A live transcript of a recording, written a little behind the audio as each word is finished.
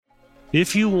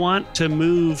If you want to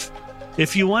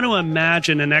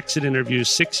imagine an exit interview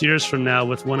 6 years from now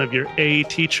with one of your A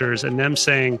teachers and them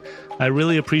saying, I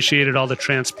really appreciated all the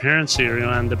transparency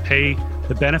around the pay,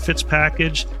 the benefits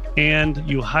package, and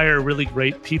you hire really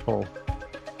great people,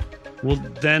 we'll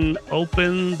then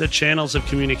open the channels of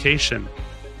communication.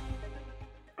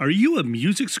 Are you a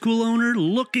music school owner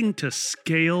looking to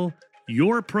scale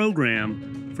your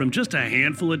program from just a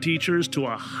handful of teachers to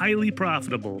a highly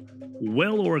profitable,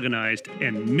 well-organized,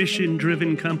 and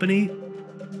mission-driven company?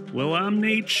 Well, I'm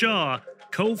Nate Shaw,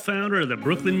 co-founder of the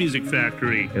Brooklyn Music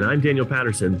Factory. And I'm Daniel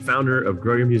Patterson, founder of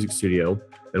Grow Your Music Studio,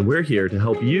 and we're here to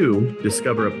help you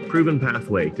discover a proven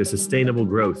pathway to sustainable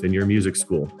growth in your music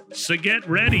school. So get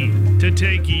ready to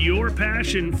take your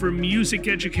passion for music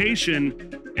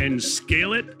education and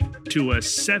scale it to a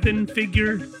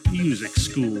seven-figure music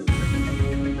school.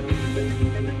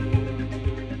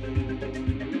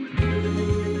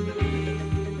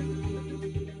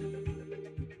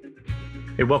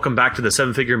 Hey, welcome back to the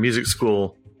 7-Figure Music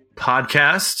School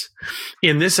podcast.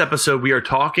 In this episode, we are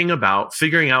talking about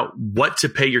figuring out what to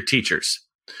pay your teachers.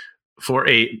 For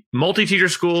a multi-teacher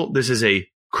school, this is a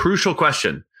crucial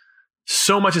question.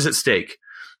 So much is at stake.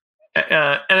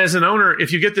 And as an owner,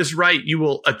 if you get this right, you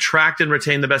will attract and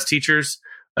retain the best teachers.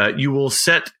 You will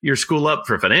set your school up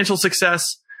for financial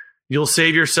success. You'll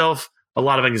save yourself a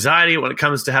lot of anxiety when it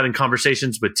comes to having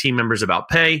conversations with team members about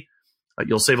pay.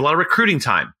 You'll save a lot of recruiting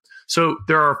time. So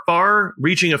there are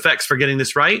far-reaching effects for getting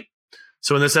this right.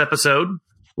 So in this episode,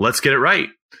 let's get it right.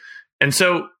 And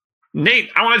so, Nate,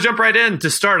 I want to jump right in to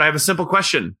start. I have a simple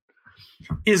question.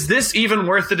 Is this even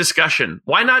worth the discussion?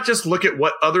 Why not just look at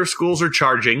what other schools are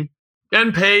charging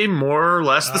and pay more or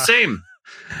less the same?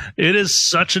 It is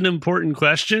such an important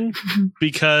question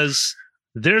because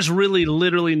there's really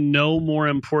literally no more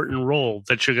important role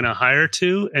that you're going to hire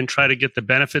to and try to get the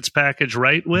benefits package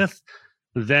right with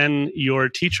than your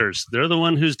teachers. They're the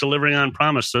one who's delivering on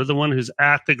promise. They're the one who's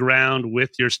at the ground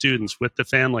with your students, with the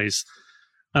families.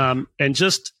 And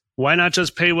just why not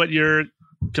just pay what your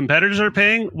competitors are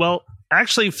paying? Well,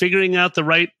 actually figuring out the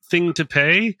right thing to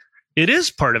pay, it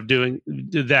is part of doing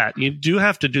that. You do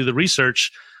have to do the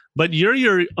research, but you're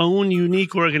your own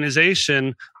unique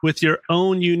organization with your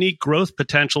own unique growth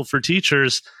potential for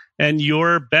teachers, and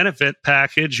your benefit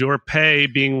package, your pay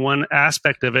being one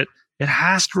aspect of it. It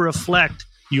has to reflect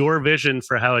your vision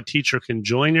for how a teacher can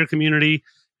join your community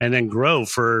and then grow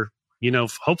for,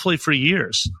 hopefully for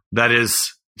years. That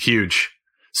is huge.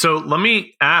 So let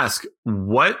me ask,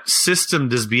 what system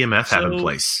does BMF have in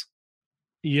place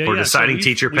for deciding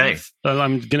teacher pay?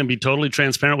 I'm going to be totally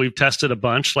transparent. We've tested a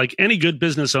bunch. Like any good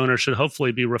business owner should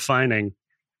hopefully be refining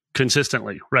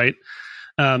consistently, right?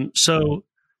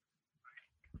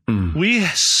 We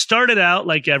started out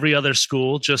like every other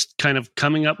school, just kind of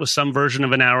coming up with some version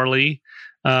of an hourly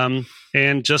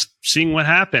and just seeing what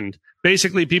happened.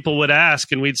 Basically, people would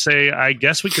ask and we'd say, I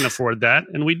guess we can afford that.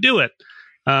 And we'd do it.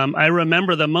 I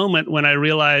remember the moment when I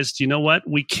realized, you know what?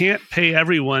 We can't pay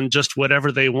everyone just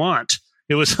whatever they want.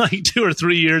 It was like 2 or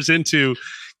 3 years into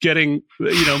getting,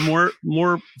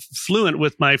 more fluent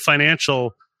with my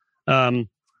financial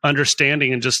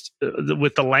understanding and just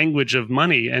with the language of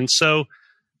money. And so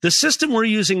the system we're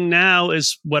using now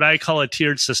is what I call a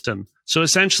tiered system. So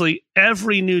essentially,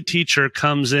 every new teacher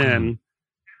comes in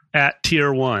at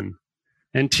tier 1.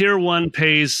 And tier 1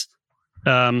 pays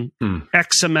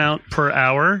X amount per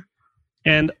hour.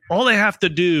 And all they have to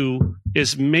do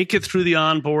is make it through the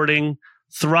onboarding,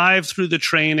 thrive through the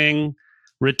training,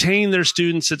 retain their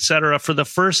students, et cetera, for the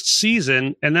first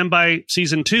season. And then by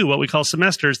season 2, what we call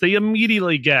semesters, they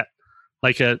immediately get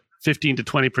like a 15 to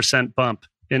 20% bump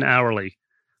in hourly.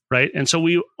 Right. And so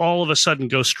we all of a sudden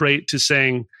go straight to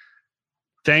saying,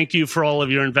 thank you for all of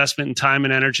your investment in time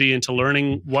and energy into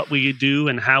learning what we do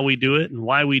and how we do it and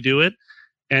why we do it.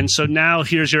 And so now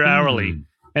here's your hourly.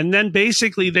 And then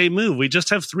basically they move. We just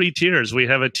have 3 tiers. We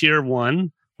have a tier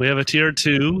 1, we have a tier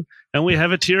 2, and we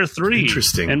have a tier 3.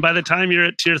 Interesting. And by the time you're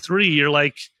at tier 3, you're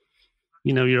like,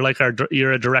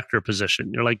 you're a director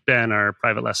position. You're like Ben, our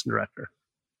private lesson director.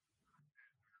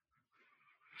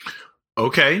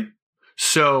 Okay.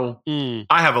 So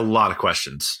I have a lot of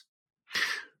questions.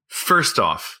 First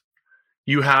off,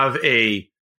 you have a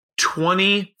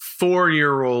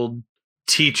 24-year-old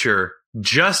teacher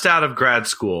just out of grad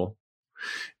school,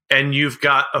 and you've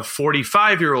got a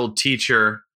 45-year-old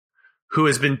teacher who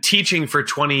has been teaching for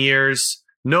 20 years,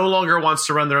 no longer wants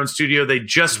to run their own studio. They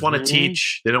just want to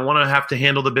teach. They don't want to have to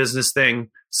handle the business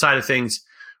side of things.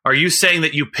 Are you saying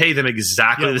that you pay them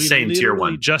exactly the same tier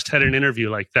 1? We just had an interview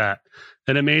like that.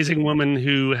 An amazing woman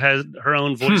who had her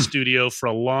own voice studio for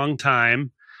a long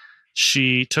time.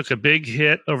 She took a big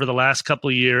hit over the last couple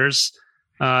of years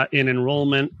in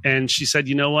enrollment, and she said,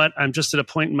 "You know what? I'm just at a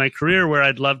point in my career where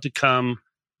I'd love to come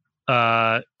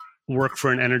work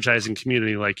for an energizing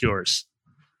community like yours."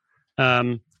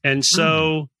 And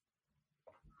so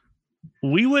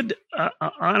we would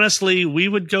honestly, we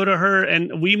would go to her,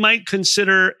 and we might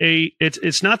consider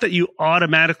it's not that you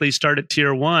automatically start at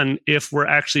tier 1 if we're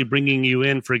actually bringing you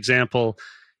in, for example,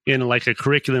 in like a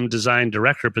curriculum design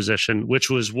director position,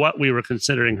 which was what we were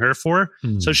considering her for.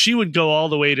 So she would go all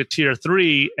the way to tier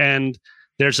 3, and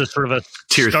there's a sort of a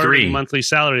tier starting 3 monthly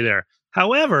salary there.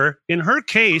 However, in her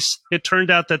case, it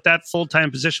turned out that full-time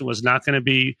position was not going to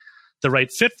be the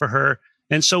right fit for her.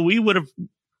 And so we would have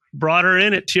brought her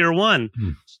in at tier 1.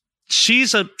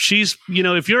 She's,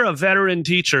 if you're a veteran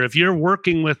teacher, if you're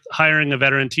working with hiring a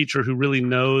veteran teacher who really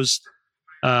knows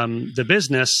the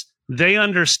business, they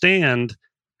understand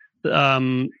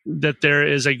that there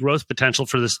is a growth potential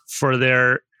for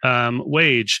their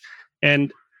wage.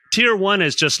 And tier 1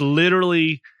 is just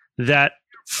literally that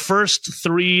first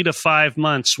 3 to 5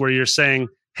 months where you're saying,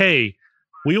 hey,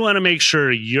 we want to make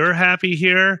sure you're happy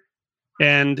here,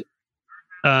 and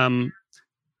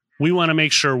we want to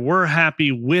make sure we're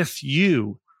happy with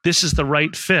you. This is the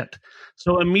right fit.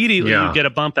 So immediately you get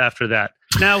a bump after that.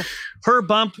 Now, her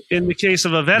bump in the case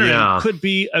of a veteran could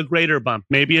be a greater bump.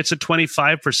 Maybe it's a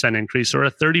 25% increase or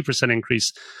a 30%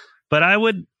 increase. But I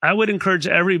would encourage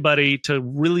everybody to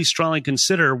really strongly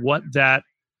consider what that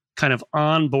kind of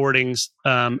onboarding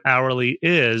hourly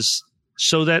is,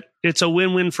 so that it's a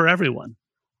win-win for everyone.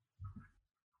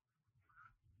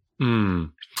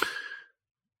 I'm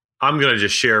going to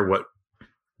just share what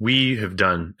we have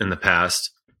done in the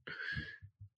past.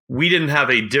 We didn't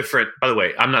have a different, by the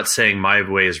way, I'm not saying my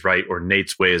way is right or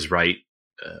Nate's way is right.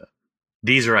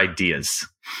 These are ideas.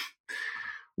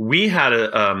 We had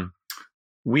a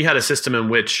system in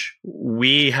which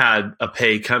we had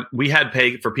pay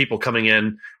for people coming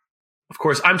in. Of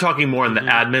course, I'm talking more on the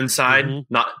admin side,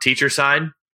 not teacher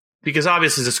side, because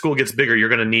obviously as the school gets bigger, you're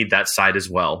going to need that side as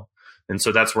well. And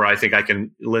so that's where I think I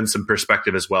can lend some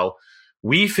perspective as well.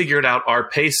 We figured out our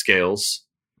pay scales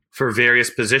for various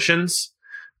positions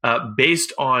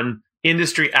based on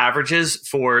industry averages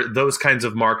for those kinds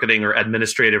of marketing or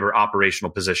administrative or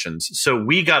operational positions. So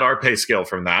we got our pay scale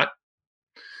from that,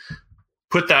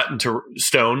 put that into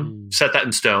stone, set that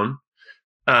in stone.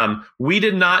 We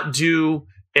did not do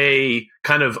a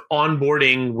kind of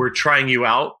onboarding, we're trying you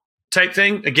out type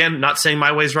thing. Again, not saying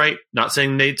my way's right, not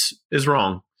saying Nate's is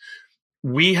wrong.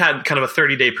 We had kind of a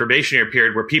 30-day probationary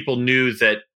period where people knew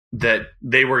that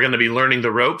they were going to be learning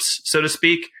the ropes, so to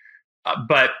speak.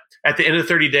 But at the end of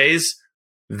 30 days,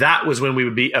 that was when we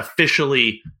would be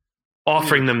officially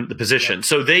offering them the position.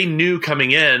 So they knew coming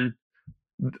in,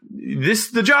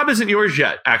 the job isn't yours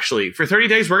yet, actually. For 30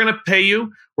 days, we're going to pay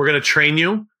you, we're going to train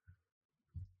you,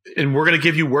 and we're going to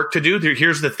give you work to do.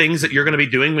 Here's the things that you're going to be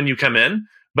doing when you come in.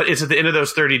 But it's at the end of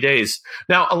those 30 days.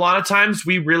 Now, a lot of times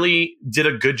we really did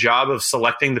a good job of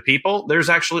selecting the people. There's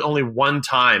actually only one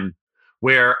time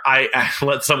where I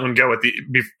let someone go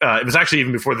it was actually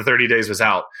even before the 30 days was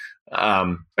out.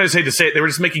 I just hate to say it, they were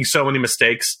just making so many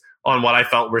mistakes on what I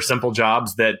felt were simple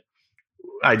jobs that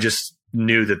I just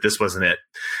knew that this wasn't it.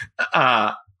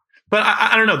 But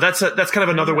I don't know. That's kind of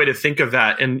another way to think of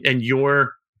that. And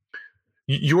your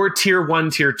tier 1,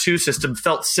 tier 2 system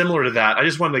felt similar to that. I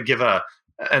just wanted to give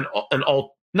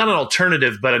not an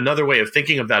alternative, but another way of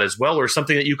thinking of that as well, or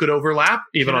something that you could overlap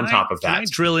even on top of that. Can I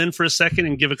drill in for a second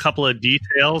and give a couple of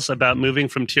details about moving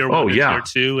from tier 1 to tier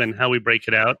 2 and how we break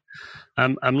it out?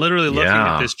 I'm literally looking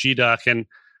at this GDoc, and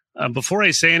before I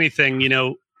say anything,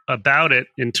 about it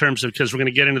in terms of, because we're going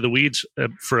to get into the weeds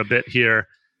for a bit here.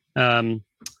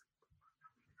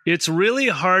 It's really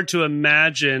hard to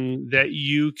imagine that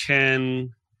you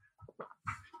can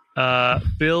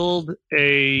build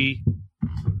a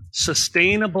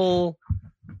sustainable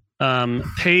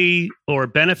pay or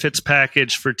benefits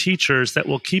package for teachers that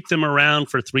will keep them around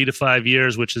for 3 to 5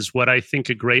 years, which is what I think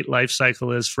a great life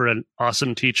cycle is for an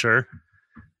awesome teacher,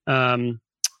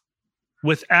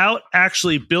 without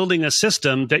actually building a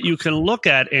system that you can look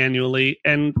at annually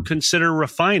and consider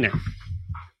refining.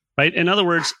 Right? In other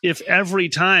words, if every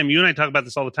time, you and I talk about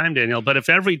this all the time, Daniel, but if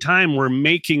every time we're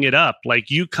making it up,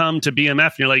 like you come to BMF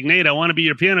and you're like, Nate, I want to be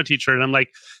your piano teacher. And I'm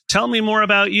like, tell me more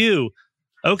about you.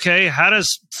 Okay, how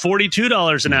does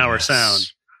 $42 an hour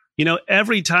sound?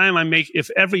 Every time I'm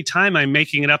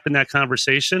making it up in that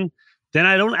conversation, then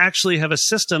I don't actually have a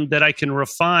system that I can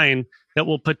refine that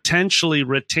will potentially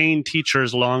retain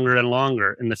teachers longer and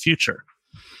longer in the future.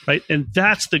 Right. And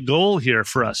that's the goal here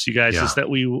for us, you guys, is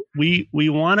that we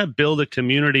want to build a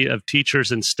community of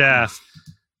teachers and staff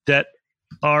that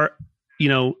are,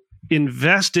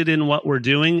 invested in what we're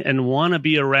doing and want to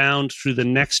be around through the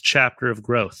next chapter of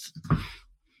growth.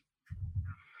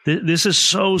 This is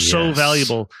so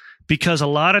valuable, because a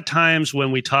lot of times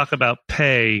when we talk about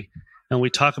pay and we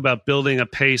talk about building a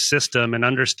pay system and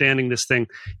understanding this thing,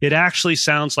 it actually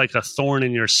sounds like a thorn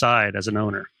in your side as an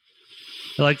owner.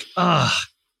 You're like,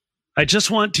 I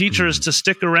just want teachers to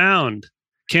stick around.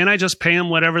 Can't I just pay them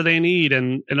whatever they need?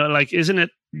 And like, isn't it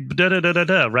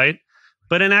da-da-da-da-da, right?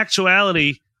 But in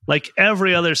actuality, like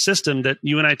every other system that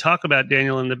you and I talk about,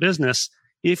 Daniel, in the business,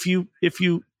 if you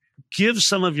give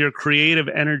some of your creative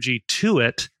energy to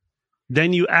it,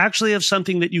 then you actually have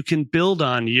something that you can build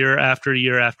on year after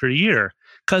year after year,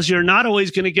 because you're not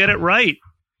always going to get it right.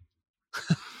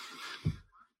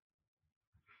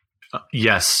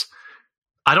 Yes.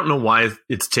 I don't know why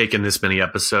it's taken this many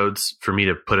episodes for me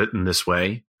to put it in this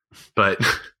way, but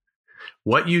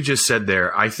what you just said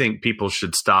there, I think people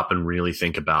should stop and really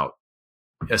think about,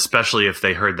 especially if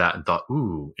they heard that and thought,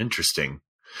 ooh, interesting.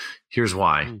 Here's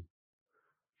why.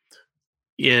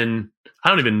 I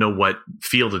don't even know what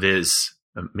field it is.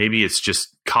 Maybe it's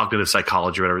just cognitive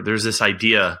psychology or whatever. There's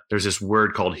this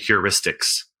word called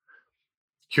heuristics.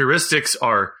 Heuristics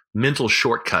are mental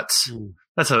shortcuts.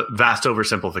 That's a vast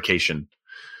oversimplification.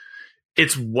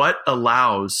 It's what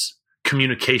allows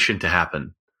communication to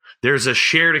happen. There's a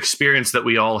shared experience that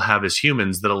we all have as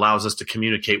humans that allows us to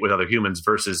communicate with other humans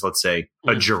versus, let's say,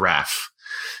 a giraffe.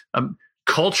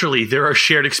 Culturally, there are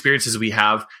shared experiences we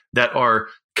have that are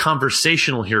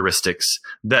conversational heuristics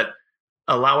that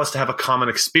allow us to have a common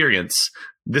experience.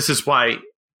 This is why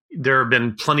there have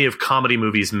been plenty of comedy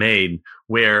movies made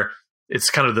where it's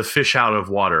kind of the fish out of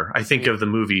water. I think of the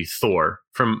movie Thor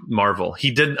from Marvel. He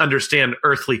didn't understand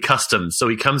earthly customs, so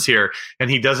he comes here and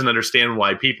he doesn't understand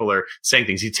why people are saying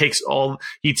things. He takes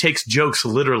jokes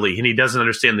literally, and he doesn't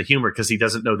understand the humor because he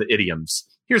doesn't know the idioms.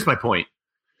 Here's my point.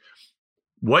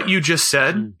 What you just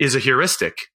said is a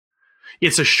heuristic.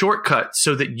 It's a shortcut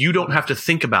so that you don't have to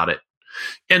think about it.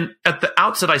 And at the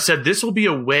outset, I said this will be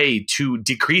a way to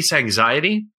decrease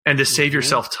anxiety and to save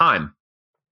yourself time.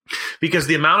 Because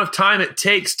the amount of time it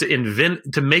takes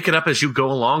to make it up as you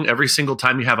go along every single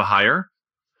time you have a hire,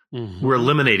 we're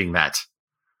eliminating that.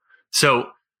 So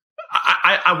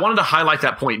I wanted to highlight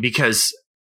that point because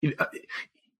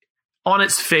on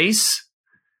its face,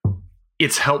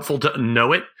 it's helpful to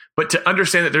know it. But to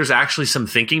understand that there's actually some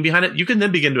thinking behind it, you can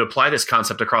then begin to apply this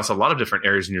concept across a lot of different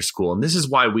areas in your school. And this is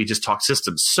why we just talk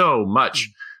systems so much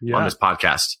on this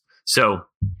podcast. So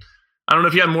I don't know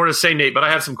if you have more to say, Nate, but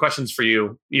I have some questions for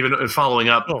you, even following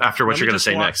up after what you're going to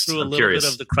say next. I'm curious. A little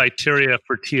bit of the criteria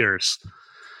for tiers.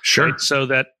 Sure. Right? So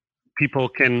that people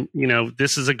can,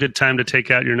 this is a good time to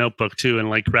take out your notebook too and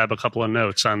like grab a couple of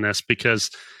notes on this, because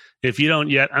if you don't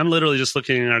yet, I'm literally just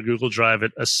looking in our Google Drive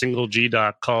at a single G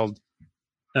doc called,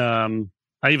 I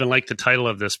even like the title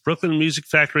of this, Brooklyn Music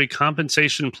Factory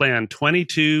Compensation Plan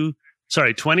 2022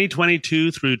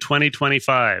 through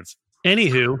 2025.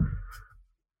 Anywho.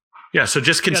 Yeah, so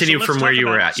just continue from where you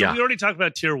were at. So we already talked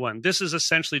about tier one. This is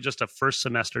essentially just a first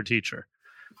semester teacher,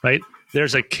 right?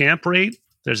 There's a camp rate.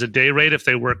 There's a day rate if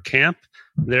they work camp.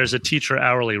 There's a teacher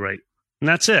hourly rate. And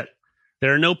that's it.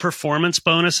 There are no performance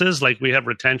bonuses like we have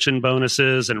retention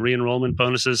bonuses and re-enrollment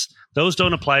bonuses. Those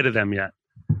don't apply to them yet.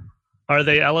 Are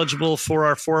they eligible for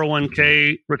our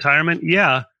 401k retirement?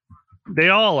 Yeah, they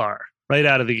all are right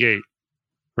out of the gate,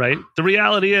 right? The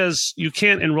reality is you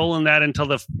can't enroll in that until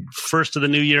the first of the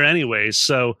new year anyways.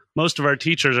 So most of our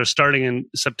teachers are starting in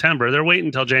September. They're waiting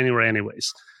until January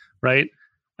anyways, right?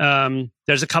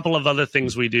 There's a couple of other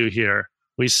things we do here.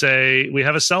 We say we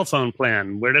have a cell phone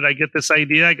plan. Where did I get this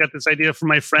idea? I got this idea from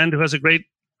my friend who has a great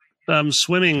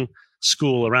swimming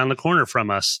school around the corner from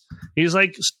us. He's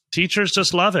like, teachers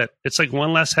just love it. It's like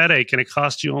one less headache, and it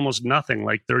costs you almost nothing,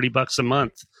 like $30 a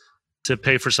month to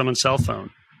pay for someone's cell phone.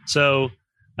 So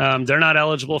they're not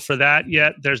eligible for that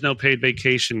yet. There's no paid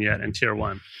vacation yet in tier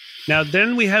one. Now,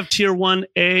 then we have tier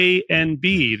 1A and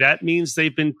B. That means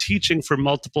they've been teaching for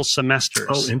multiple semesters.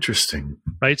 Oh, interesting.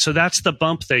 Right? So that's the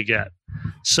bump they get.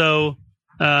 So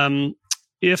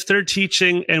if they're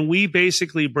teaching, and we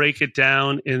basically break it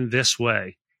down in this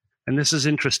way, and this is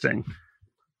interesting.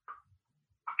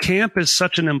 Camp is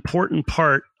such an important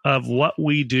part of what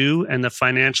we do and the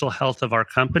financial health of our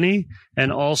company,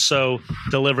 and also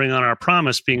delivering on our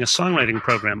promise being a songwriting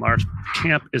program. Our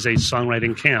camp is a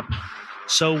songwriting camp.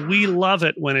 So we love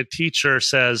it when a teacher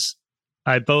says,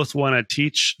 I both want to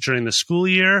teach during the school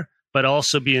year, but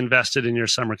also be invested in your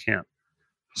summer camp.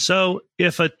 So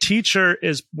if a teacher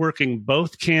is working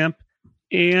both camp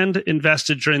and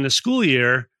invested during the school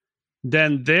year,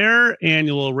 then their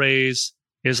annual raise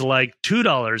is like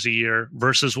 $2 a year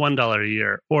versus $1 a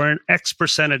year, or an X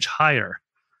percentage higher,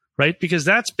 right? Because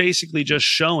that's basically just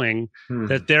showing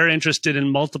that they're interested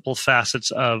in multiple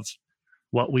facets of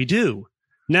what we do.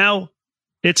 Now,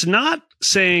 it's not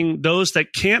saying those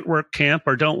that can't work camp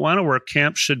or don't want to work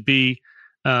camp should be,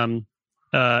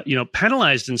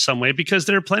 penalized in some way, because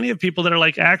there are plenty of people that are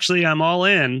like, actually, I'm all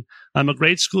in. I'm a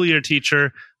great school year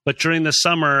teacher, but during the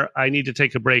summer, I need to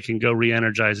take a break and go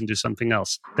re-energize and do something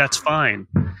else. That's fine.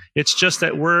 It's just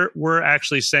that we're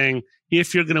actually saying,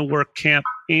 if you're going to work camp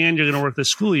and you're going to work the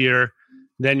school year,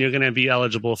 then you're going to be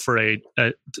eligible for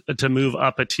to move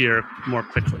up a tier more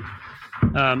quickly.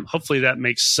 Hopefully that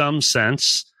makes some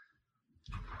sense.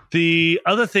 The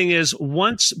other thing is,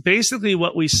 basically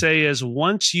what we say is,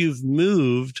 once you've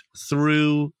moved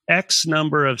through X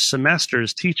number of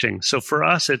semesters teaching. So for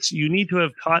us, it's, you need to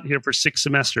have taught here for 6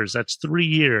 semesters. That's 3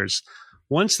 years.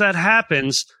 Once that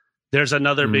happens, there's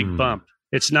another big bump.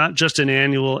 It's not just an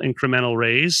annual incremental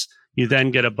raise. You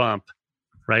then get a bump,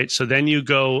 right? So then you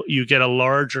get a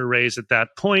larger raise at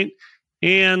that point,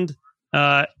 and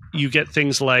you get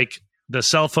things like the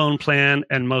cell phone plan,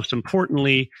 and most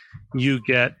importantly, you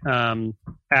get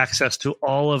access to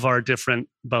all of our different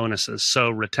bonuses. So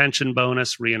retention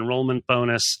bonus, re-enrollment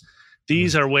bonus.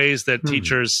 These are ways that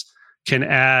teachers can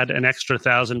add an extra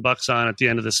 $1,000 on at the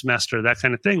end of the semester, that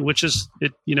kind of thing, which is,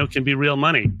 can be real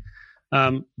money.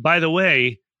 By the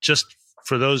way, just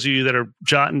for those of you that are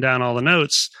jotting down all the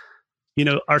notes,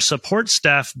 our support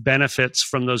staff benefits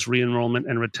from those re-enrollment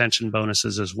and retention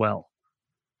bonuses as well,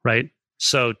 right?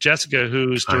 So Jessica,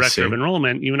 who's director of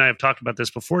enrollment, you and I have talked about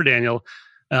this before, Daniel,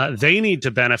 they need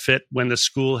to benefit when the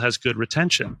school has good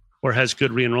retention or has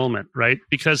good re-enrollment, right?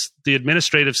 Because the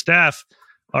administrative staff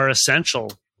are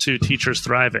essential to teachers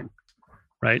thriving,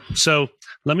 right? So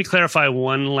let me clarify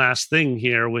one last thing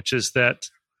here, which is that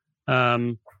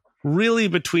really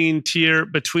between tier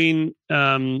 1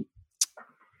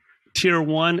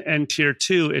 and tier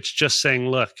 2, it's just saying,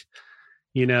 look,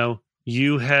 you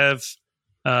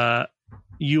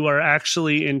are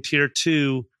actually in tier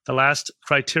 2. The last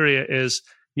criteria is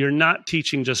you're not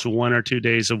teaching just 1 or 2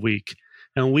 days a week.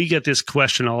 And we get this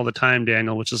question all the time,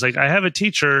 Daniel, which is like, I have a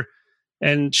teacher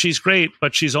and she's great,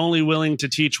 but she's only willing to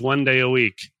teach 1 day a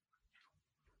week.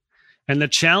 And the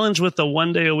challenge with the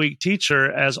 1 day a week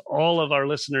teacher, as all of our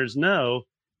listeners know,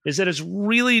 is that it's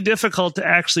really difficult to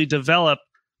actually develop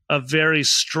a very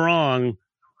strong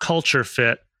culture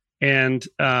fit. And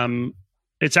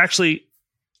it's actually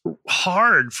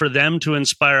hard for them to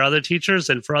inspire other teachers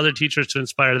and for other teachers to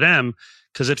inspire them,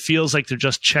 because it feels like they're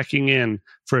just checking in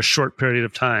for a short period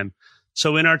of time.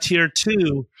 So in our tier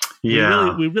 2,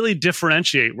 we really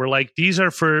differentiate. We're like, these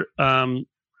are for 3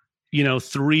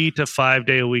 to 5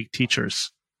 day a week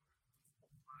teachers.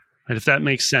 Right, if that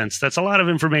makes sense. That's a lot of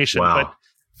information, but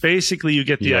basically you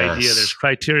get the idea. There's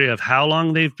criteria of how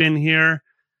long they've been here.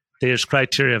 There's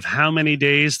criteria of how many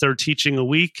days they're teaching a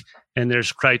week. And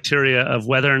there's criteria of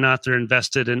whether or not they're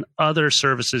invested in other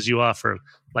services you offer,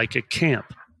 like a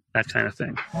camp, that kind of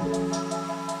thing.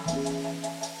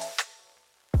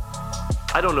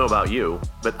 I don't know about you,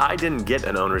 but I didn't get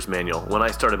an owner's manual when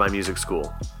I started my music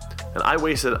school. And I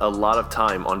wasted a lot of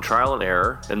time on trial and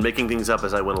error and making things up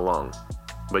as I went along.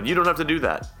 But you don't have to do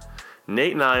that.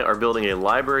 Nate and I are building a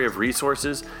library of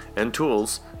resources and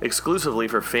tools exclusively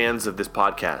for fans of this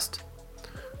podcast.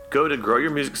 Go to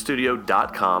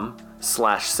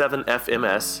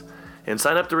growyourmusicstudio.com/7FMS and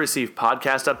sign up to receive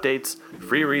podcast updates,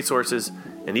 free resources,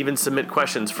 and even submit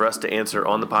questions for us to answer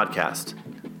on the podcast.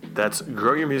 That's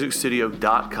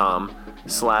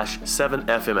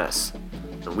growyourmusicstudio.com/7FMS.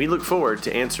 And we look forward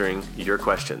to answering your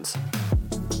questions.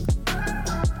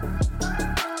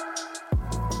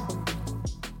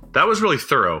 That was really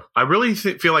thorough. I really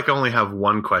feel like I only have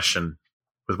one question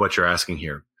with what you're asking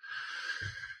here.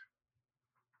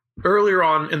 Earlier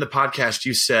on in the podcast,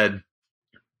 you said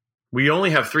we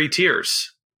only have 3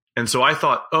 tiers. And so I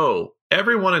thought,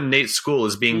 everyone in Nate's school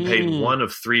is being paid one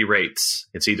of 3 rates.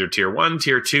 It's either tier 1,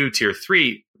 tier 2, tier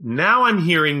 3. Now I'm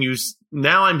hearing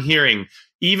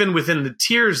even within the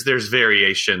tiers, there's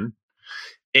variation.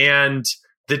 And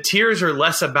the tiers are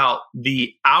less about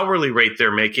the hourly rate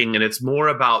they're making, and it's more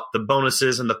about the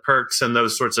bonuses and the perks and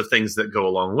those sorts of things that go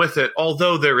along with it,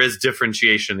 although there is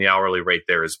differentiation in the hourly rate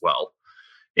there as well.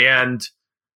 And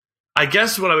I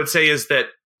guess what I would say is that,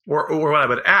 or what I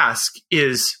would ask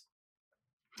is,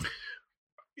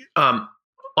 on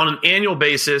an annual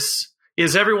basis,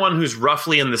 is everyone who's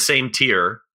roughly in the same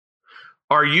tier,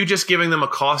 are you just giving them a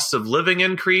cost of living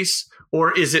increase,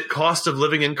 or is it cost of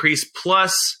living increase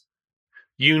plus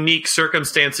unique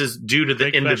circumstances due to the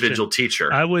Great individual question.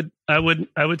 teacher? I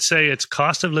would say it's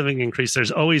cost of living increase.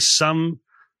 There's always some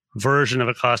version of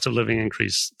a cost of living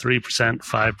increase, 3%,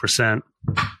 5%,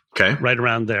 Okay. right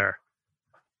around there.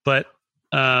 But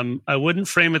I wouldn't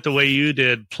frame it the way you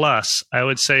did plus. I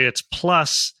would say it's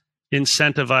plus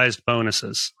incentivized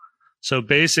bonuses. So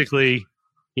basically,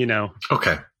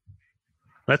 Okay.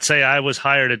 let's say I was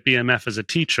hired at BMF as a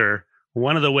teacher.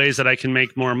 One of the ways that I can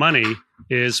make more money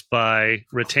is by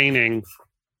retaining,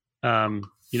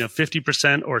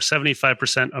 50% or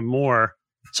 75% or more.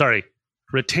 Sorry,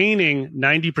 retaining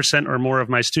 90% or more of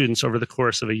my students over the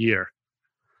course of a year,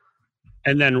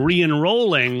 and then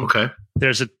re-enrolling. Okay.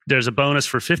 There's a bonus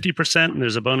for 50% and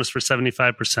there's a bonus for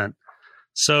 75%.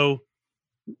 So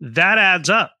that adds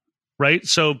up, right?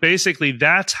 So basically,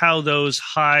 that's how those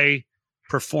high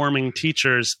performing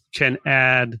teachers can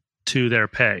add to their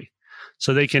pay.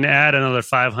 So they can add another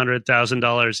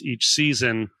 $500,000 each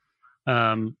season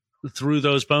through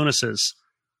those bonuses.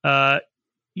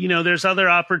 There's other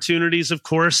opportunities, of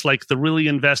course, like the really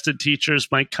invested teachers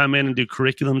might come in and do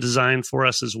curriculum design for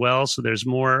us as well. So there's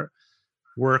more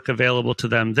work available to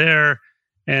them there.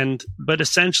 But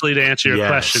essentially, to answer your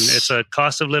question, it's a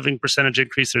cost of living percentage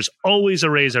increase. There's always a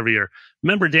raise every year.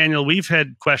 Remember, Daniel, we've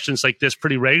had questions like this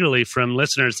pretty regularly from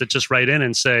listeners that just write in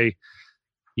and say,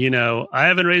 I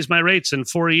haven't raised my rates in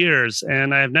 4 years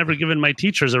and I have never given my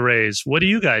teachers a raise. What do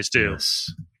you guys do?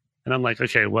 Yes. And I'm like,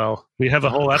 okay, well, we have a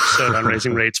whole episode on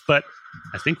raising rates, but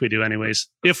I think we do anyways.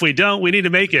 If we don't, we need to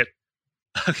make it.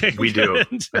 Okay. We do.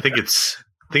 I think it's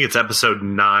episode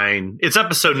 9. It's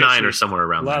episode 9 or somewhere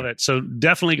around there. Love it. So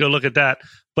definitely go look at that.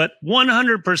 But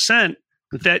 100%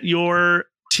 that your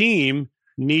team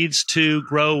needs to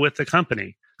grow with the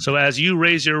company. So as you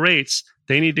raise your rates,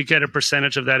 they need to get a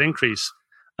percentage of that increase.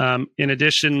 In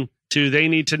addition to, they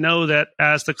need to know that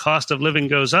as the cost of living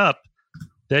goes up,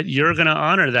 that you're going to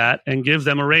honor that and give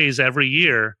them a raise every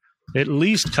year, at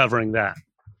least covering that.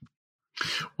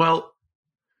 Well,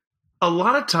 a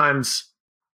lot of times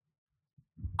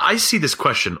I see this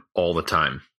question all the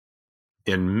time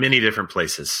in many different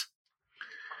places.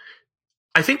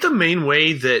 I think the main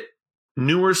way that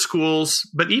newer schools,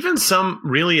 but even some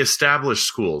really established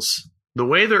schools, the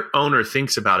way their owner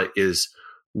thinks about it is,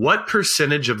 what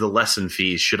percentage of the lesson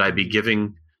fees should I be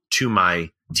giving to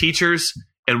my teachers,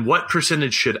 and what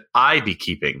percentage should I be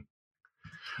keeping?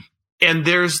 And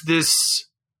there's this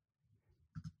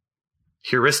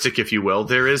heuristic, if you will.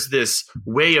 There is this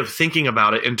way of thinking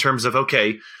about it in terms of,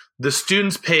 okay, the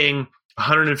student's paying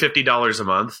 $150 a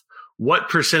month. What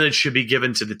percentage should be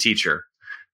given to the teacher?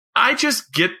 I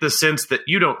just get the sense that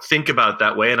you don't think about it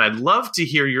that way, and I'd love to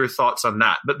hear your thoughts on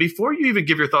that. But before you even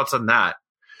give your thoughts on that,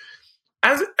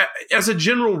 as a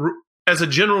general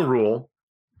rule,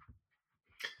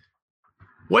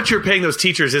 what you're paying those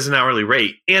teachers is an hourly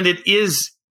rate, and it is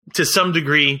to some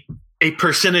degree a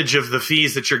percentage of the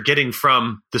fees that you're getting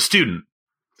from the student.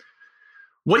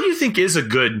 What do you think is a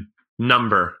good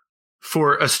number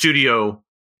for a studio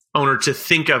owner to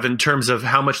think of in terms of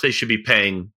how much they should be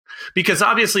paying? Because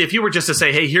obviously, if you were just to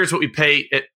say, hey, here's what we pay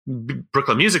at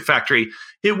Brooklyn Music Factory,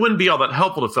 it wouldn't be all that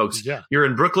helpful to folks. Yeah. You're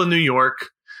in Brooklyn, New York.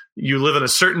 You live in a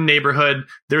certain neighborhood.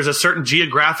 There's a certain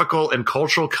geographical and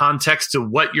cultural context to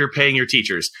what you're paying your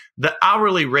teachers. The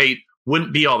hourly rate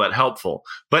wouldn't be all that helpful.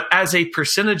 But as a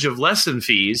percentage of lesson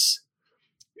fees,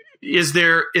 is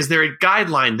there a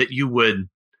guideline that you would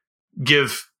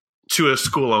give to a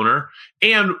school owner?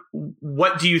 And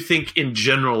what do you think in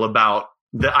general about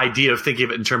the idea of thinking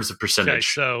of it in terms of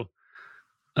percentage? Okay,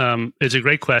 so it's a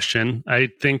great question. I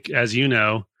think, as you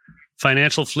know,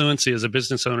 financial fluency as a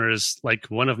business owner is like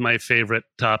one of my favorite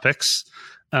topics.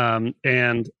 And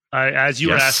as you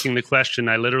were asking the question,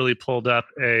 I literally pulled up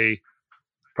a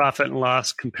profit and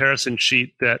loss comparison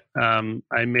sheet that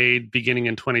I made beginning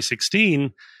in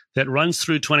 2016 that runs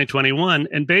through 2021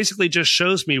 and basically just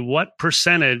shows me what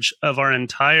percentage of our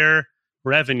entire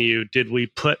revenue did we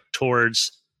put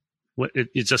towards what it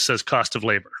just says cost of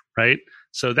labor, right?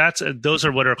 So those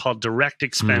are what are called direct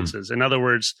expenses. In other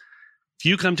words, if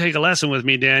you come take a lesson with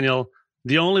me, Daniel,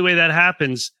 the only way that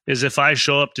happens is if I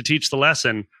show up to teach the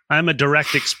lesson. I'm a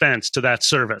direct expense to that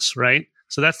service, right?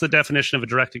 So that's the definition of a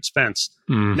direct expense.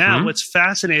 Now, what's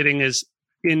fascinating is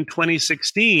in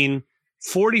 2016,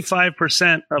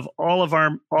 45% of all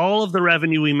of the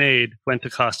revenue we made went to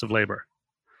cost of labor.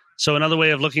 So another way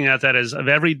of looking at that is, of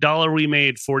every dollar we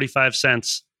made, 45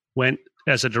 cents went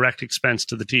as a direct expense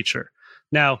to the teacher.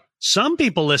 Now, some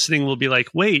people listening will be like,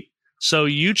 wait, so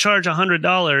you charge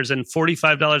 $100 and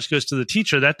 $45 goes to the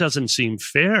teacher? That doesn't seem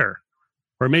fair.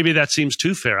 Or maybe that seems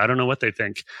too fair. I don't know what they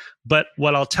think. But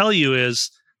what I'll tell you is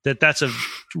that's a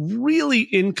really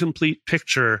incomplete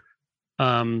picture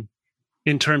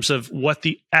in terms of what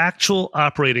the actual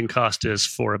operating cost is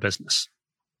for a business,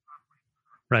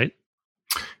 right?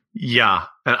 Yeah,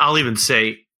 and I'll even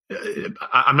say,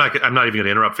 I'm not even going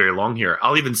to interrupt very long here.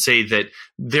 I'll even say that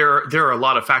there are a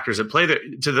lot of factors at play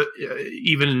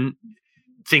even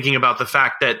thinking about the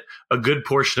fact that a good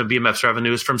portion of BMF's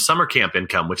revenue is from summer camp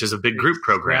income, which is a big group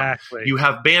program. Exactly. You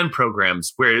have band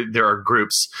programs where there are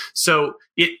groups. So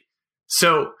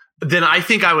then I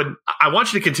think I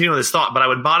want you to continue on this thought, but I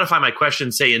would modify my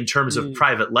question, say in terms of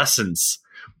private lessons.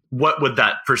 What would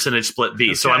that percentage split be?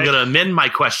 Okay. So I'm going to amend my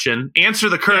question, answer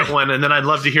the current one, and then I'd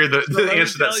love to hear the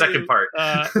answer to that second part.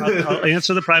 I'll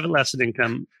answer the private lesson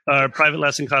income, private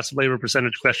lesson cost of labor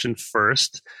percentage question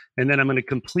first, and then I'm going to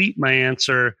complete my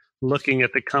answer looking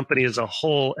at the company as a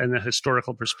whole and the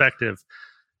historical perspective.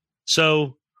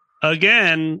 So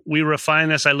again, we refine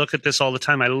this. I look at this all the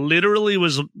time. I literally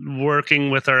was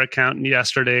working with our accountant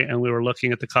yesterday, and we were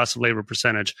looking at the cost of labor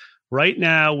percentage. Right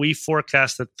now, we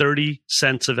forecast that 30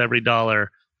 cents of every dollar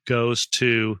goes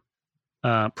to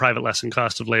private lesson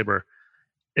cost of labor.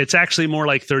 It's actually more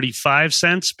like 35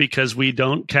 cents because we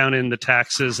don't count in the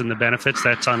taxes and the benefits.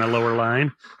 That's on a lower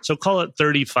line. So call it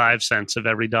 35 cents of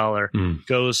every dollar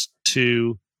goes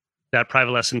to that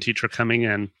private lesson teacher coming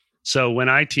in. So when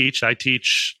I teach, I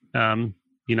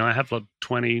have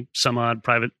 20 some odd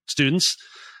private students.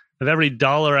 Of every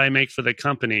dollar I make for the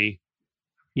company,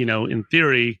 in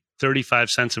theory, 35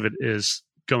 cents of it is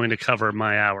going to cover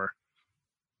my hour,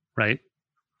 right?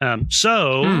 Okay.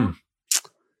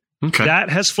 That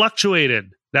has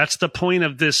fluctuated. That's the point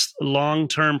of this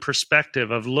long-term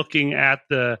perspective of looking at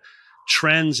the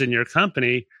trends in your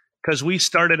company, because we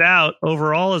started out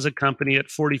overall as a company at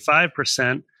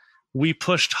 45%. We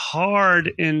pushed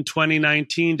hard in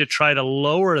 2019 to try to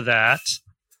lower that.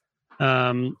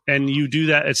 And you do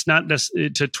that. It's not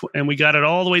and we got it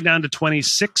all the way down to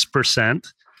 26%.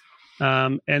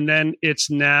 And then it's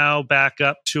now back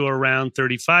up to around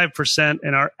 35%.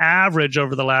 And our average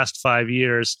over the last 5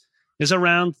 years is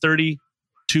around 32%.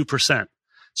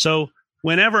 So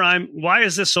why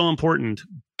is this so important?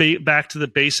 Back to the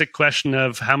basic question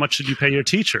of how much should you pay your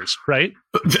teachers, right?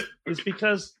 It's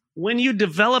because when you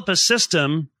develop a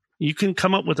system, you can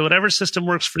come up with whatever system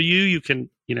works for you. You can,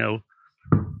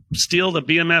 steal the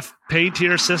BMF pay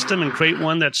tier system and create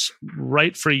one that's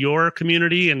right for your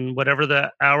community and whatever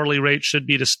the hourly rate should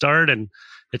be to start, and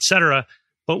et cetera.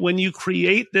 But when you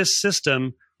create this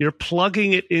system, you're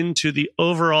plugging it into the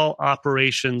overall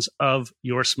operations of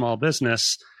your small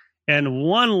business. And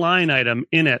one line item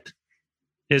in it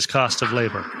is cost of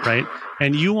labor, right?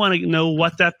 And you want to know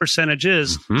what that percentage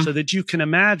is so that you can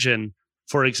imagine,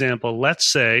 for example,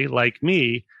 let's say, like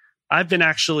me, I've been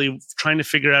actually trying to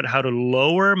figure out how to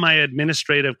lower my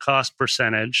administrative cost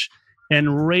percentage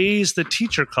and raise the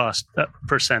teacher cost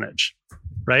percentage,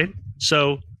 right?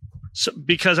 So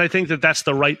because I think that that's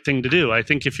the right thing to do. I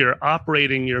think if you're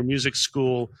operating your music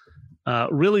school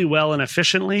really well and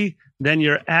efficiently, then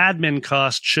your admin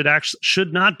cost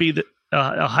should not be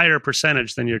a higher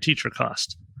percentage than your teacher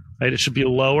cost, right? It should be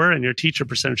lower, and your teacher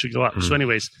percentage should go up. So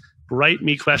anyways, write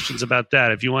me questions about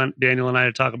that. If you want Daniel and I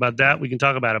to talk about that, we can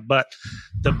talk about it. But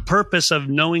the purpose of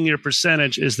knowing your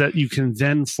percentage is that you can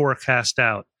then forecast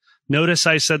out. Notice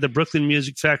I said the Brooklyn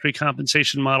Music Factory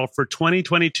compensation model for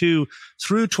 2022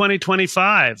 through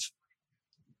 2025.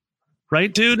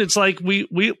 Right, dude? It's like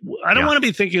I don't want to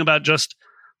be thinking about just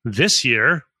this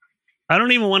year. I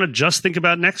don't even want to just think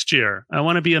about next year. I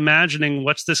want to be imagining,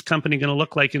 what's this company going to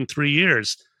look like in 3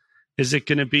 years? Is it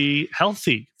going to be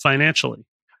healthy financially?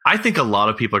 I think a lot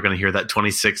of people are going to hear that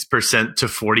 26% to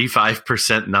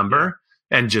 45% number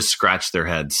and just scratch their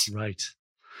heads. Right.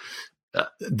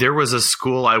 There was a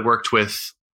school I worked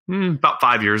with about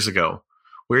 5 years ago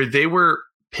where they were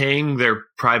paying their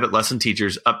private lesson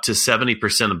teachers up to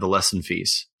 70% of the lesson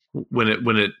fees when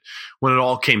it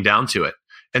all came down to it.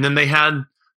 And then they had,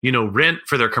 rent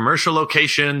for their commercial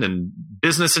location and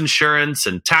business insurance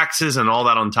and taxes and all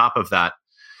that on top of that.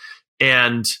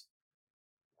 And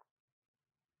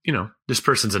this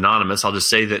person's anonymous. I'll just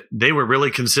say that they were really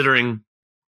considering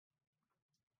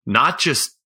not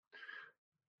just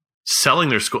selling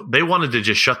their school. They wanted to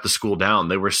just shut the school down.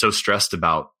 They were so stressed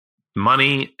about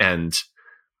money and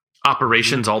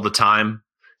operations all the time.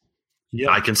 Yeah,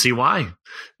 I can see why.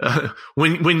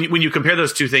 When you compare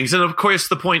those two things, and of course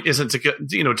the point isn't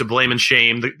to blame and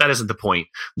shame. That isn't the point.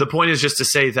 The point is just to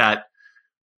say that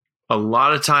a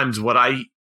lot of times what I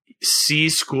see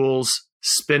schools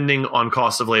spending on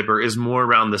cost of labor is more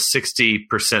around the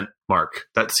 60% mark.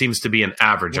 That seems to be an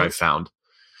average I've found.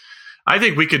 I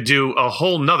think we could do a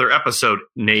whole nother episode,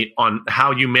 Nate, on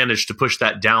how you managed to push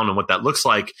that down and what that looks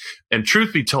like. And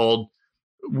truth be told,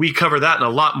 we cover that in a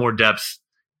lot more depth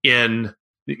in,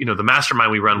 the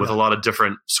mastermind we run with a lot of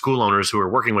different school owners who are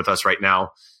working with us right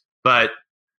now. But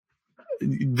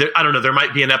I don't know, there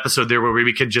might be an episode there where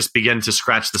we could just begin to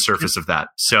scratch the surface of that.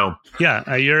 So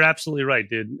yeah, you're absolutely right,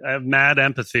 dude. I have mad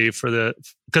empathy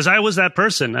because I was that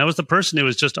person. I was the person who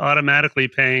was just automatically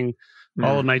paying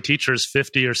all of my teachers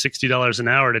 $50 or $60 an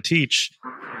hour to teach,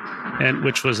 and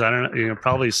which was, I don't know,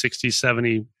 probably 60,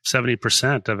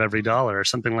 70% of every dollar or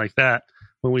something like that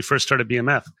when we first started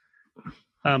BMF.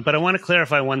 But I want to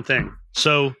clarify one thing.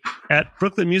 So at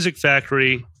Brooklyn Music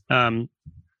Factory,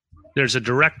 there's a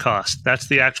direct cost. That's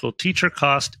the actual teacher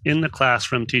cost in the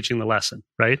classroom teaching the lesson,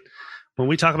 right? When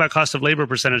we talk about cost of labor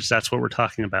percentage, that's what we're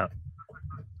talking about.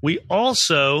 We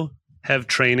also have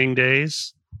training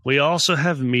days. We also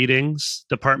have meetings,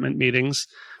 department meetings.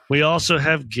 We also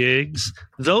have gigs.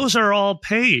 Those are all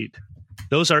paid.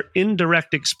 Those are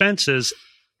indirect expenses.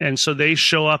 And so they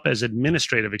show up as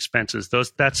administrative expenses.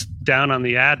 That's down on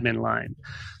the admin line.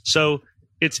 So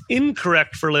it's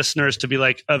incorrect for listeners to be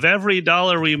like, of every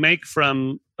dollar we make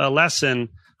from a lesson,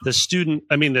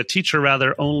 the teacher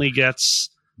only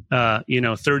gets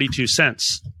 32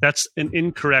 cents. That's an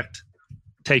incorrect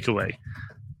takeaway.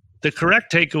 The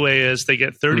correct takeaway is they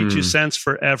get 32 cents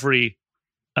for every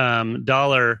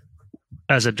dollar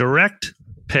as a direct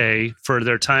pay for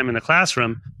their time in the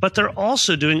classroom, but they're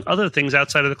also doing other things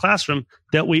outside of the classroom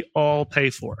that we all pay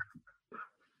for,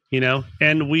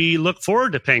 and we look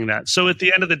forward to paying that. So at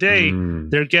the end of the day,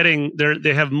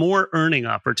 they have more earning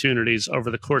opportunities over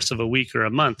the course of a week or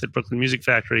a month at Brooklyn Music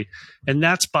Factory, and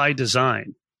that's by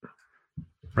design,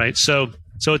 right? So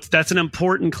that's an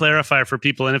important clarifier for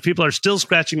people. And if people are still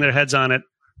scratching their heads on it,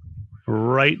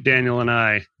 write Daniel and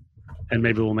I, and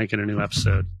maybe we'll make it a new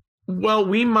episode. Well,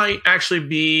 we might actually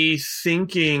be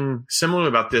thinking similarly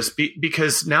about this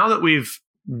because now that we've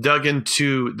dug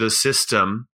into the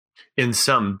system in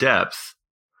some depth,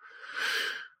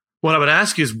 what I would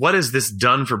ask you is, what has this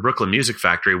done for Brooklyn Music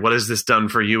Factory? What has this done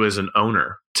for you as an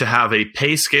owner to have a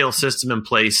pay scale system in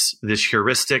place, this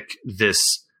heuristic,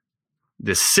 this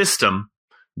system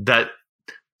that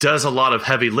does a lot of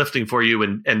heavy lifting for you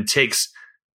and takes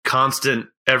constant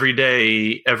every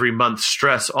day, every month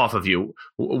stress off of you?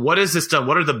 What has this done?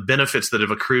 What are the benefits that have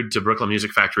accrued to Brooklyn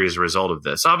Music Factory as a result of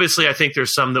this? Obviously, I think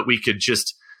there's some that we could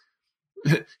just,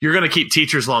 you're going to keep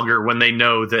teachers longer when they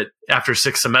know that after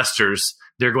 6 semesters,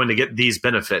 they're going to get these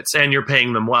benefits and you're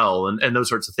paying them well and those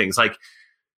sorts of things. Like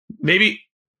maybe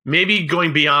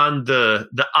going beyond the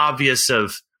obvious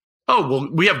of, oh, well,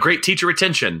 we have great teacher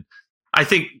retention. I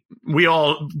think we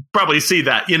all probably see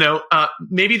that,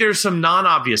 maybe there's some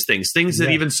non-obvious things that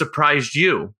even surprised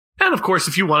you. And of course,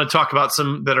 if you want to talk about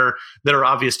some that are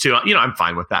obvious too, I'm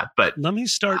fine with that. But let me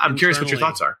start. I'm curious what your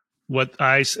thoughts are. What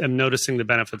I am noticing the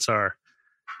benefits are,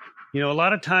 a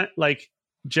lot of time, like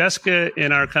Jessica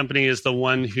in our company is the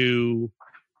one who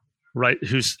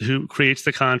creates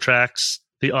the contracts,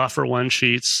 the offer one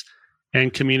sheets,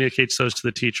 and communicates those to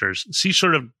the teachers.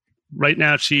 Right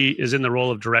now, she is in the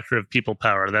role of director of people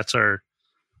power. That's our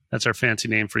fancy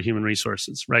name for human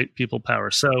resources, right? People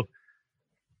power. So,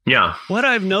 yeah. What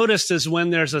I've noticed is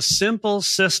when there's a simple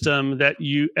system that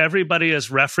everybody is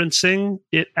referencing,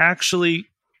 it actually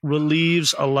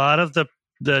relieves a lot of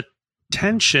the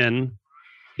tension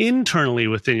internally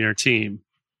within your team,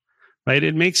 right?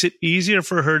 It makes it easier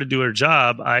for her to do her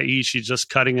job, i.e., she's just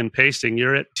cutting and pasting.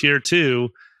 You're at tier 2.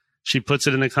 She puts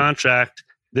it in the contract.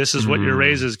 This is what your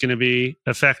raise is going to be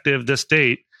effective this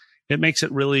date. It makes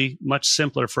it really much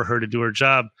simpler for her to do her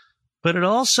job. But it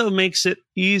also makes it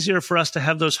easier for us to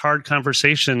have those hard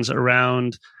conversations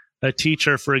around a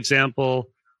teacher, for example,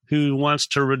 who wants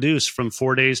to reduce from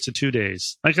 4 days to 2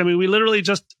 days. We literally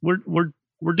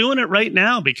we're doing it right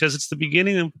now because it's the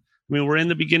beginning of, we're in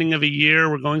the beginning of a year.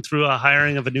 We're going through a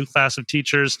hiring of a new class of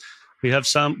teachers. We have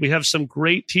some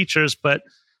great teachers, but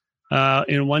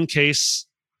in one case,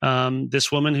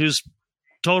 this woman who's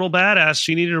total badass,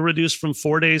 she needed to reduce from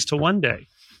 4 days to 1 day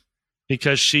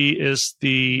because she is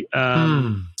she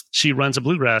runs a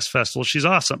bluegrass festival. She's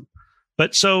awesome.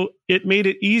 But so it made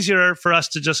it easier for us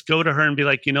to just go to her and be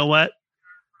like, you know what?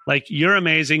 Like, you're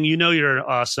amazing. You're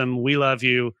awesome. We love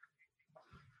you.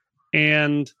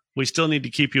 And we still need to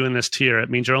keep you in this tier. It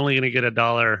means you're only going to get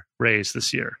 $1 raise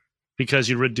this year because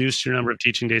you reduced your number of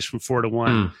teaching days from 4 to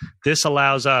 1. This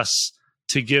allows us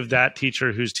to give that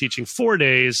teacher who's teaching 4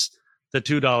 days the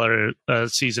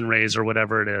 $2 season raise or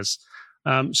whatever it is.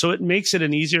 So it makes it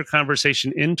an easier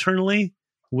conversation internally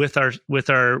with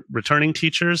our returning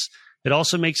teachers. It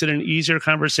also makes it an easier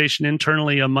conversation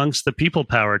internally amongst the people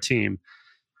power team.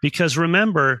 Because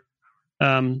remember,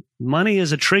 money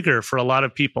is a trigger for a lot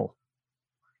of people,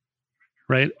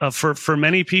 right? For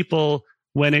many people,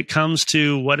 when it comes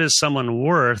to what is someone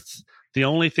worth, the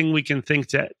only thing we can think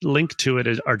to link to it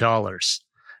are dollars.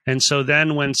 And so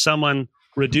then when someone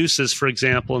reduces, for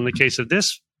example, in the case of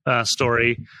this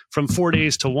story, from 4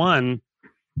 days to 1,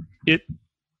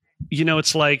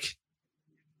 it's like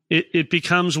it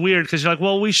becomes weird because you're like,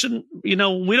 well, we shouldn't, we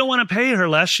don't want to pay her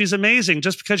less. She's amazing.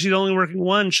 Just because she's only working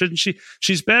 1, shouldn't she?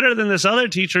 She's better than this other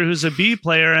teacher who's a B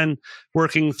player and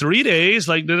working 3 days.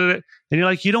 Like, and you're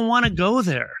like, you don't want to go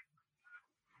there.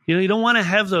 You don't want to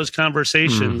have those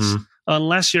conversations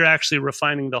unless you're actually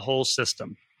refining the whole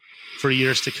system for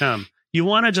years to come. You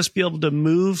want to just be able to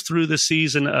move through the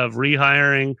season of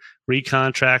rehiring,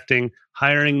 recontracting,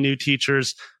 hiring new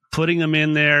teachers, putting them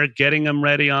in there, getting them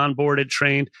ready, onboarded,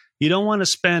 trained. You don't want to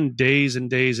spend days and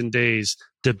days and days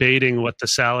debating what the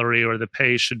salary or the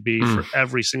pay should be for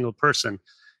every single person.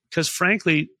 Because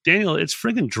frankly, Daniel, it's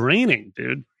friggin' draining,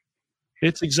 dude.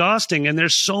 It's exhausting. And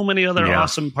there's so many other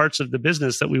awesome parts of the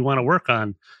business that we want to work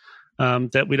on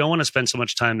that we don't want to spend so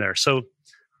much time there. So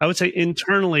I would say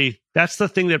internally, that's the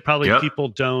thing that probably people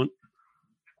don't,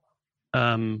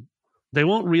 they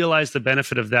won't realize the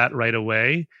benefit of that right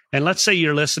away. And let's say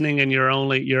you're listening and you're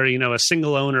a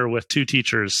single owner with 2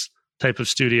 teachers type of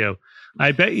studio.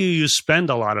 I bet you spend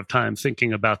a lot of time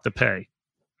thinking about the pay.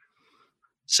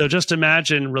 So just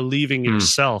imagine relieving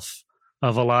yourself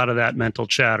of a lot of that mental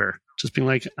chatter. Just being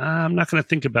like, I'm not going to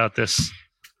think about this.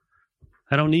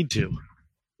 I don't need to.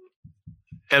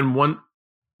 And once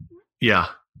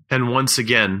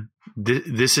again,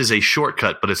 this is a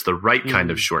shortcut, but it's the right kind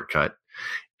of shortcut.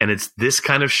 And it's this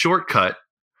kind of shortcut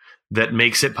that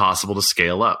makes it possible to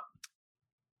scale up.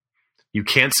 You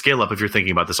can't scale up if you're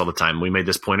thinking about this all the time. We made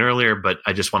this point earlier, but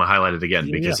I just want to highlight it again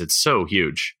because it's so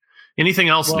huge. Anything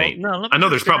else, Nate? No, I know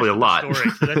there's probably a lot. I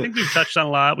think we've touched on a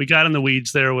lot. We got in the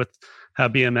weeds there with how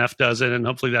BMF does it, and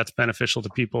hopefully that's beneficial to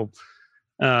people.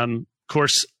 Of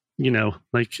course,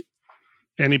 like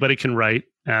anybody can write,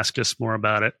 ask us more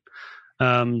about it.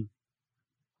 I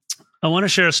want to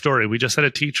share a story. We just had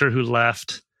a teacher who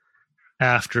left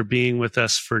after being with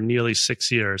us for nearly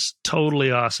 6 years.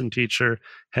 Totally awesome teacher,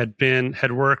 had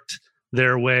worked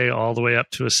their way all the way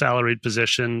up to a salaried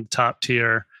position, top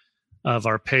tier of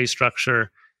our pay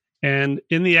structure. And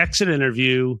in the exit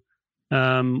interview,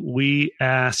 we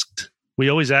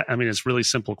always ask, it's really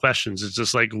simple questions. It's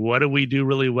just like, what do we do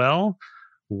really well?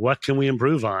 What can we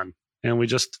improve on? And we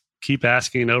just keep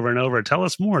asking over and over, tell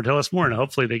us more. And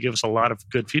hopefully they give us a lot of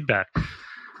good feedback.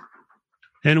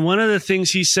 And one of the things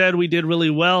he said we did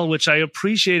really well, which I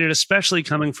appreciated, especially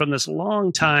coming from this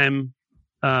long time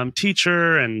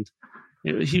teacher, and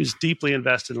he was deeply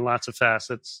invested in lots of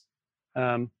facets,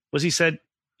 was he said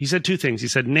 2 things. He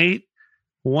said, Nate,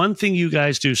 one thing you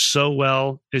guys do so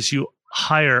well is you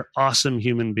hire awesome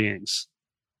human beings.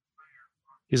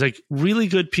 He's like, really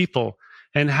good people.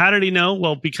 And how did he know?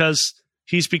 Well, because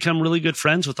he's become really good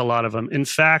friends with a lot of them. In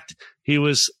fact, he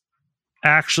was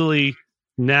actually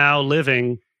now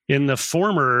living in the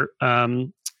former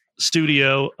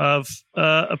studio of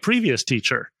a previous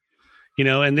teacher,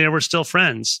 and they were still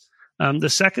friends. The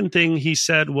second thing he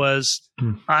said was,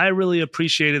 I really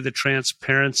appreciated the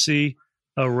transparency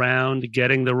around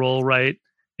getting the role right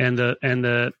and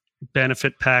the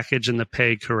benefit package and the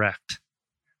pay correct.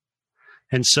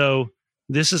 And so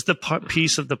this is the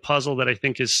piece of the puzzle that I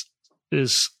think is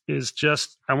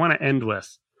just, I want to end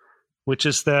with, which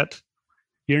is that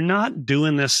you're not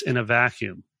doing this in a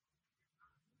vacuum,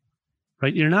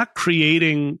 right? You're not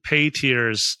creating pay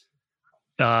tiers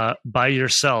by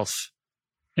yourself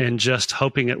and just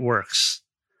hoping it works.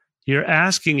 You're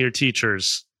asking your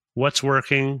teachers what's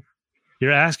working.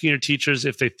 You're asking your teachers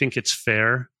if they think it's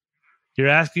fair. You're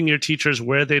asking your teachers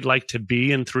where they'd like to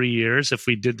be in 3 years if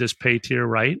we did this pay tier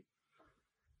right.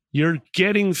 You're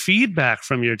getting feedback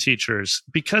from your teachers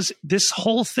because this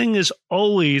whole thing is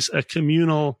always a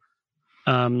communal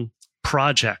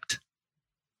project.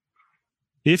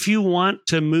 If you want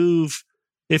to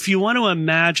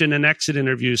imagine an exit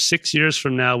interview 6 years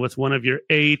from now with one of your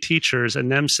A teachers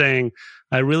and them saying,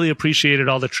 I really appreciated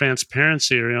all the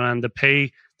transparency around the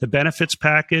pay, the benefits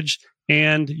package,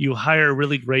 and you hire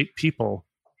really great people,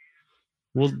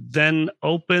 will then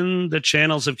open the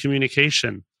channels of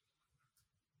communication.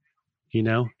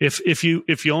 If you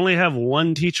only have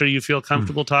one teacher you feel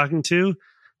comfortable talking to,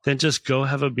 then just go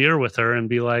have a beer with her and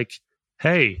be like,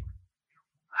 hey,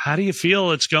 how do you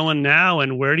feel it's going now?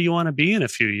 And where do you want to be in a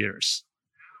few years?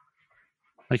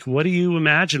 Like, what do you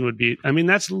imagine would be? I mean,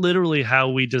 that's literally how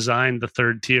we designed the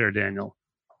third tier, Daniel.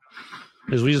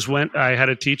 Is we just went, I had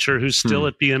a teacher who's still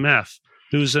at BMF,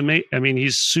 who's amazing. I mean,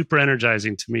 he's super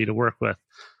energizing to me to work with.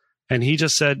 And he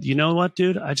just said, you know what,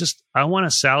 dude, I want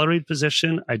a salaried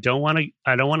position. I don't want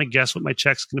to guess what my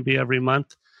check's going to be every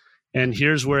month. And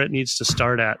here's where it needs to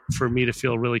start at for me to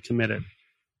feel really committed.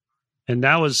 And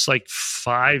that was like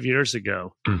 5 years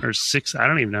ago or 6. I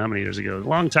don't even know how many years ago, a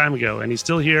long time ago. And he's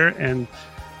still here.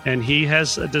 And he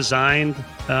has a designed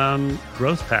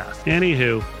growth path.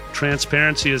 Anywho,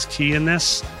 transparency is key in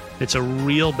this. It's a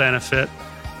real benefit,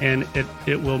 and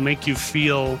it will make you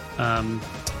feel,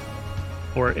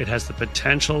 or it has the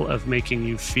potential of making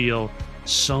you feel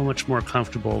so much more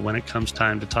comfortable when it comes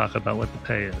time to talk about what the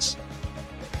pay is.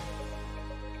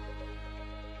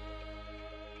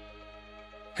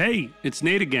 Hey, it's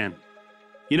Nate again.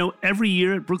 You know, every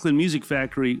year at Brooklyn Music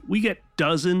Factory, we get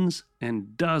dozens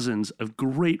and dozens of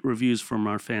great reviews from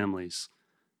our families.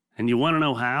 And you want to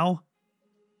know how?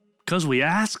 Because we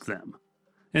ask them.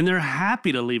 And they're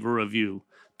happy to leave a review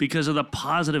because of the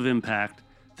positive impact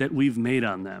that we've made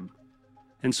on them.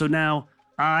 And so now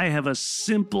I have a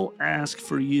simple ask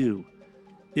for you.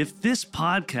 If this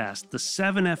podcast, the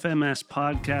 7FMS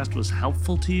podcast, was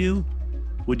helpful to you,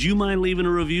 would you mind leaving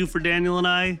a review for Daniel and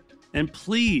I? And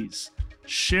please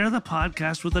share the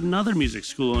podcast with another music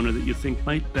school owner that you think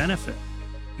might benefit.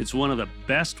 It's one of the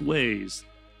best ways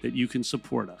that you can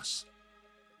support us.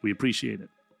 We appreciate it.